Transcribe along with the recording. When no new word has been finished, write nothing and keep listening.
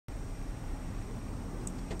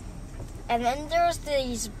And then there was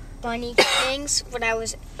these bunny things when I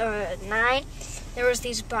was 9. There was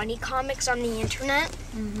these bunny comics on the internet.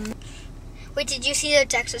 Mm-hmm. Wait, did you see the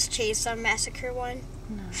Texas Chainsaw Massacre one?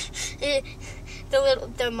 No.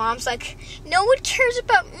 The mom's like, no one cares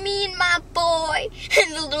about me and my boy.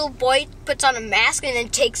 And the little boy puts on a mask and then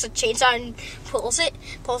takes a chainsaw and pulls a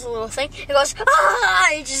little thing. It goes, ah!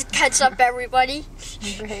 He just cuts up everybody.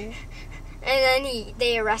 Okay. And then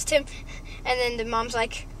they arrest him. And then the mom's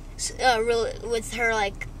like, with her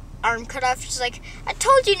like arm cut off, she's like, I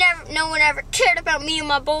told you no one ever cared about me and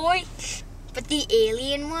my boy. But the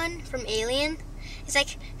alien one from Alien is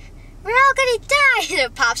like, we're all gonna die. And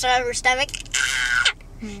it pops out of her stomach.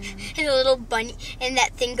 And the little bunny, and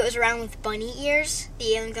that thing goes around with bunny ears.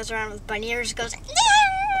 The alien goes around with bunny ears. It goes, and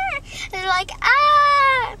they're like,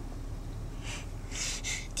 ah.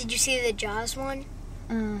 Did you see the Jaws one?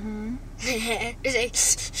 Mm-hmm. It's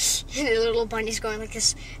like, and the little bunny's going like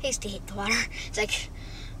this. I used to hate the water. It's like,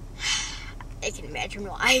 I can imagine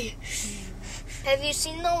why. Have you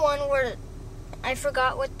seen the one where, I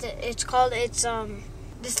forgot what it's called. It's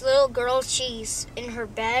this little girl, she's in her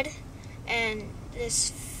bed, and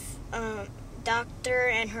this doctor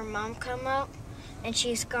and her mom come out, and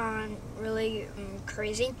she's gone really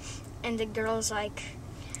crazy, and the girl's like,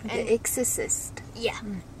 The Exorcist. Yeah,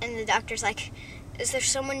 and the doctor's like, is there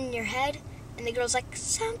someone in your head? And the girl's like,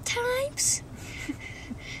 sometimes.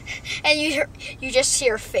 And you just see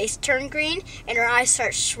her face turn green, and her eyes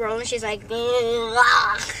start swirling. She's like,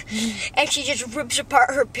 and she just rips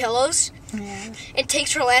apart her pillows, and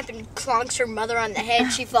takes her lamp and clonks her mother on the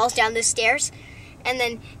head. She falls down the stairs, and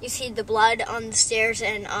then you see the blood on the stairs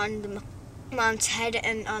and on the mom's head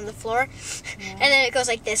and on the floor. And then it goes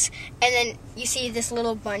like this, and then you see this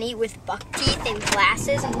little bunny with buck teeth and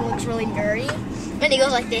glasses, and he looks really nerdy, and he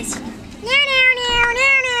goes like this.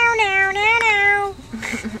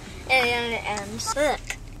 And then it ends. Look,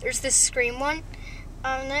 there's this Scream one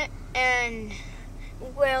on it, and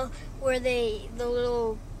where the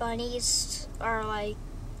little bunnies are like,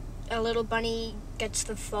 a little bunny gets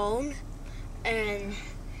the phone, and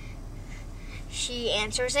she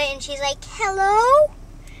answers it, and she's like, hello?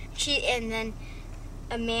 And then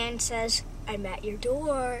a man says, I'm at your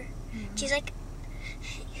door. She's like,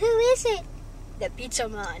 who is it? The pizza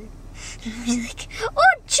man. She's like,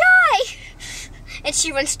 oh, Joy! And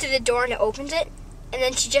she runs to the door and opens it, and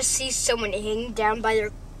then she just sees someone hanging down by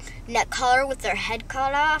their neck collar with their head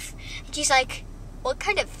cut off. And she's like, what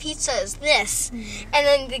kind of pizza is this? And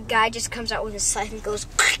then the guy just comes out with his scythe and goes,